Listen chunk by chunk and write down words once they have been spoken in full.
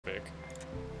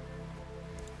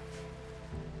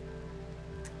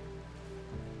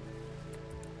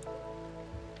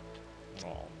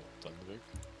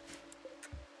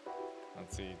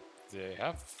see, they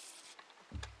have...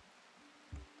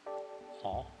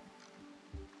 Huh?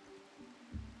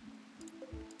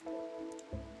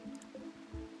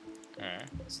 Okay,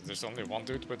 so there's only one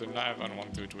dude with a knife and one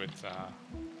dude with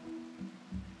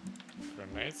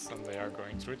grenades, and they are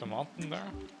going through the mountain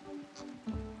there.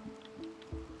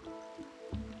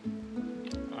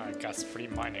 I guess free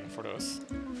mining for those.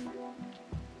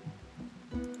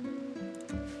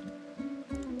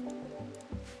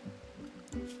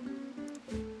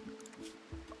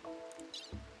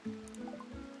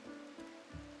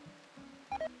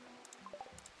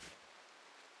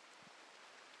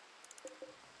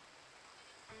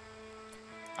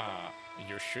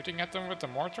 You're shooting at them with the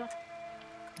mortar?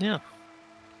 Yeah.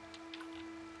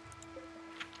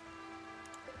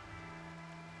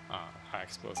 High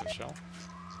explosive shell.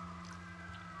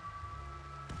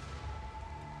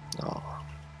 Oh,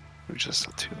 we're just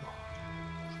a 2.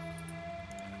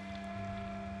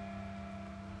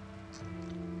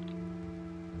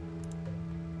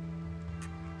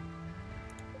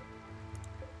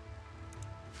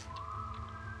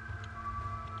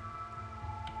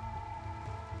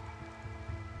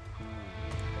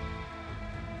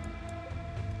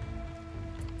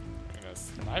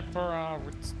 Sniper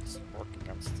would work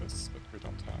against this, but we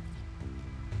don't have.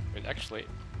 Wait, actually,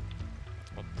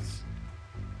 what?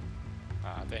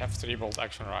 They have 3-bolt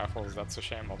action rifles. That's a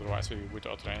shame. Otherwise, we would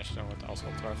outrange them with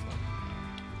assault rifle.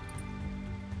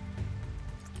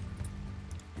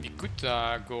 We could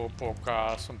go poke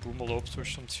some boomalopes or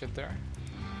some shit there.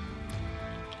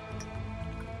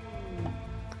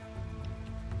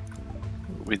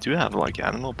 We do have like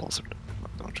animal pulsar,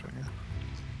 don't we?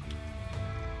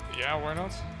 Yeah, why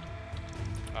not?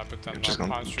 But then Just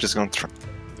gonna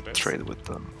trade with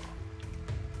them.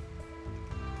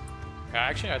 Yeah,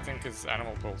 actually, I think his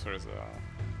animal pulsar is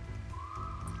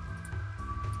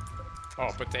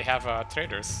Oh, but they have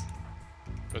traders.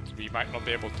 But we might not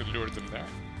be able to lure them there.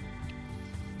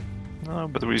 No,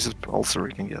 but we just also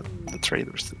we can get the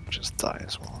traders to just die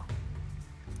as well.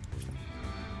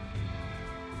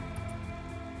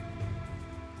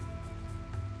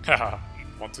 Haha.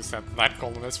 Want to send 9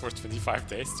 colonists for 25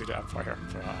 days to the Empire.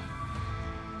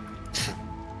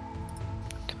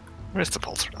 Where's the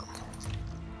pulsar then?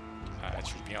 It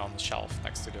should be on the shelf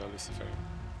next to the Lucifer.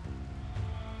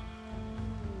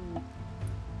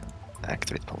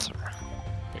 Activate pulsar.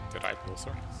 Pick the right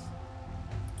pulsar.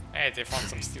 Hey, they found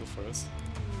some steel for us.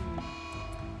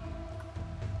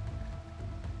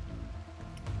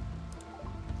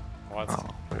 What?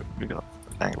 Oh, we got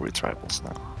angry tribals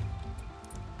now.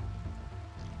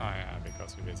 Oh yeah,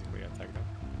 because we basically attacked them.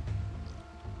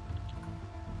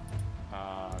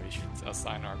 We should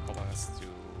assign our colonists to...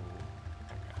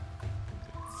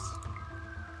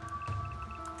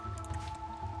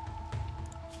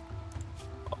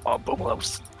 Oh,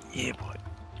 boomalopes. Yeah, boy.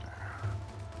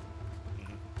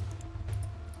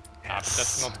 But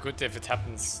that's not good if it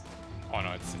happens... Oh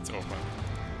no, it's open.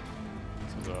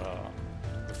 So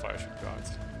the fire should go out.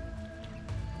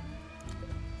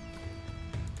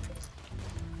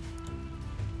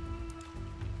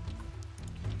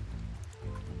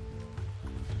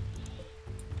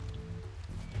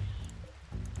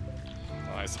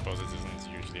 I suppose it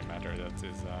doesn't usually matter that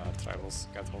these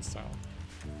tribals get hostile.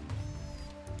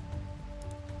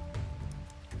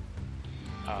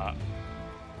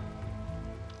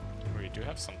 We do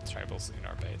have some tribals in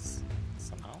our base,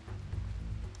 somehow.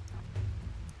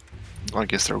 I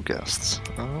guess they're guests.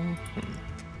 Oh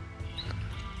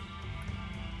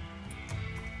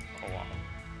wow.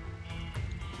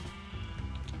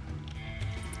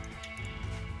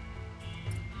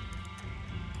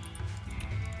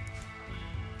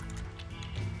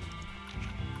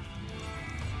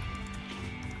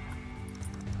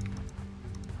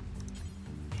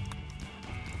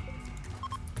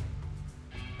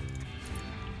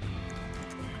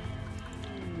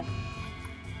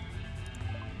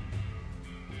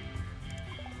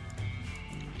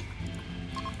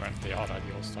 They are already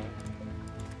hostile.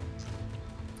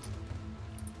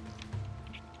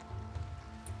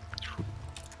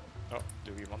 Oh,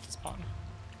 do we want to spawn?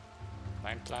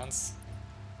 9 clans.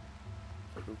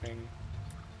 Grouping.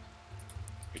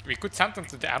 We could send them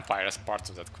to the Empire as part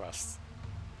of that quest.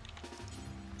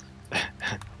 I'm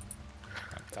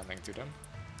tending to them.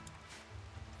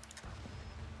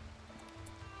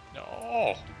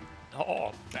 No!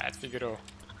 No! Bad Figaro.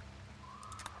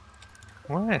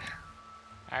 Why?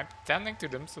 I'm tending to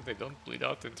them so they don't bleed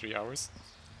out in 3 hours.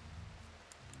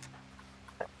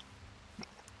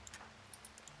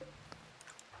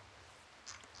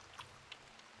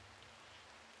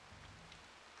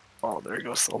 Oh, there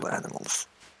goes all the animals.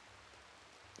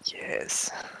 Yes.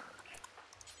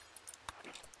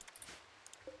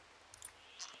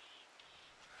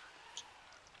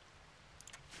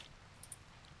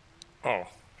 Oh.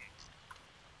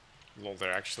 Lol, they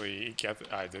actually get...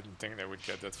 I didn't think they would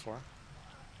get that far.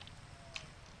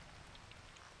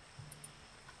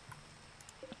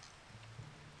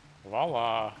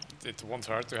 Well, it won't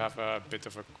hurt to have a bit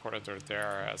of a corridor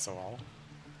there as well.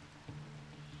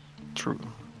 True.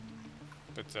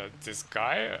 But this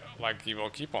guy, like, he will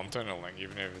keep on tunneling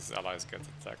even if his allies get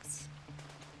attacked.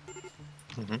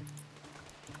 Mm-hmm.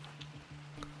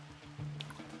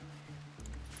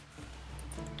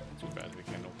 Too bad we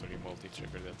cannot remotely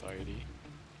trigger that ID.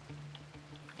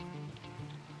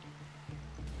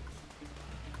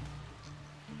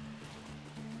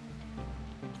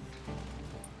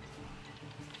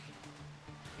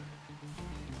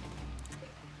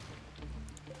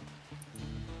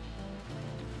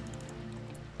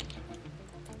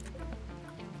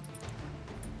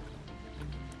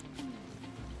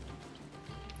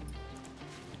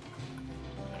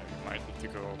 We might need to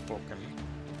go poking.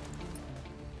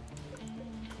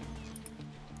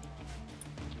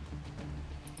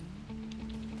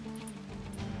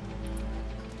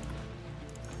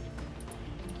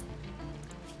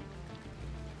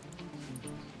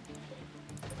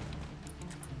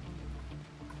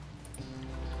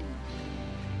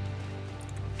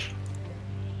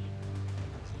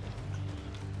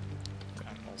 The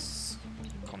animals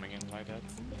coming in like that.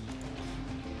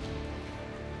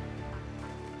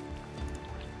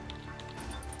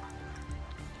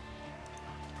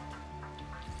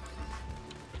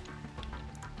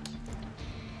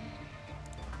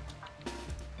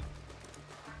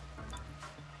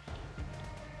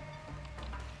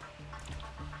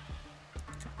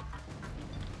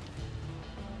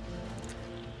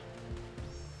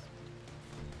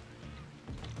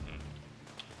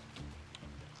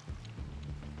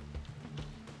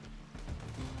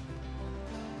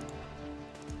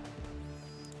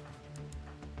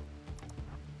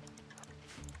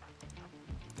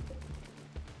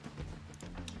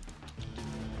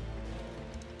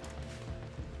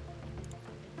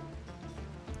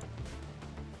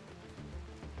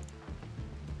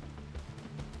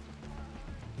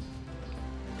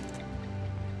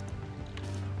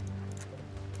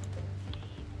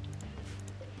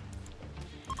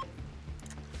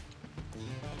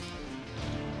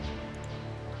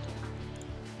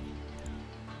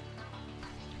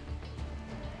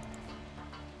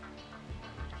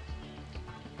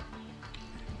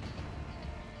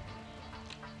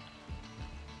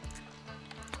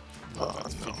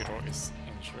 That Figaro is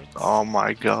injured. Oh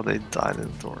my god, they died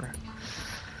in the door.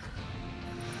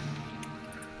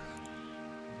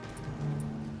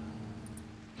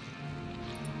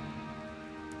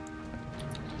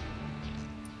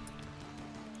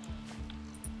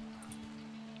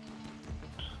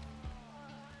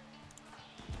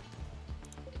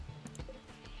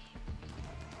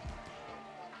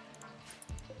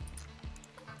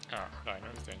 Ah,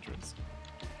 Dino is dangerous.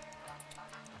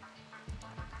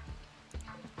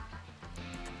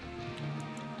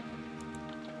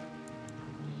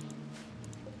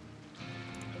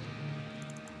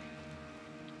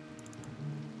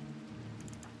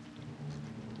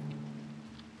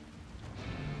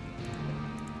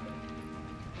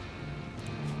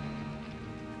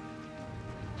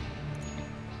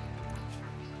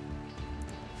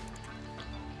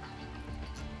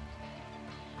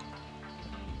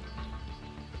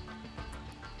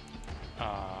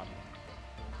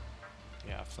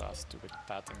 Yeah, that stupid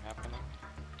patting happening.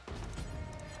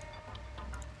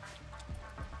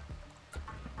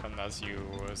 Unless you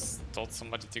told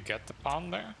somebody to get the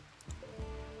pound there.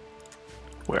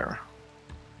 Where?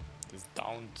 This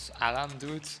downed Alan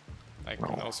dude. Like,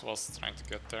 No. Nose was trying to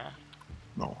get there.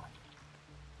 No.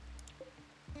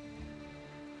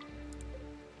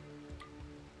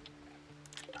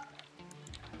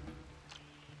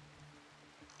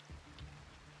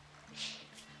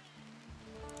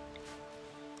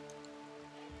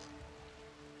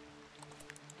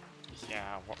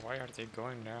 Yeah, why are they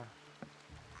going there?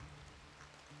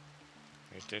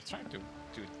 They're trying to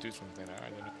do something there, I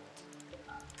don't know.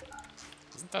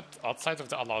 Isn't that outside of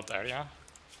the allowed area?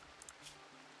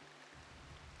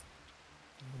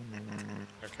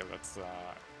 Okay, let's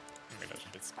make it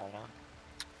a bit smaller.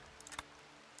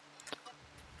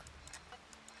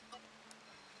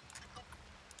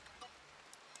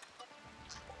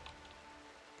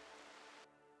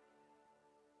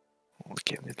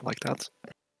 Okay, it like that.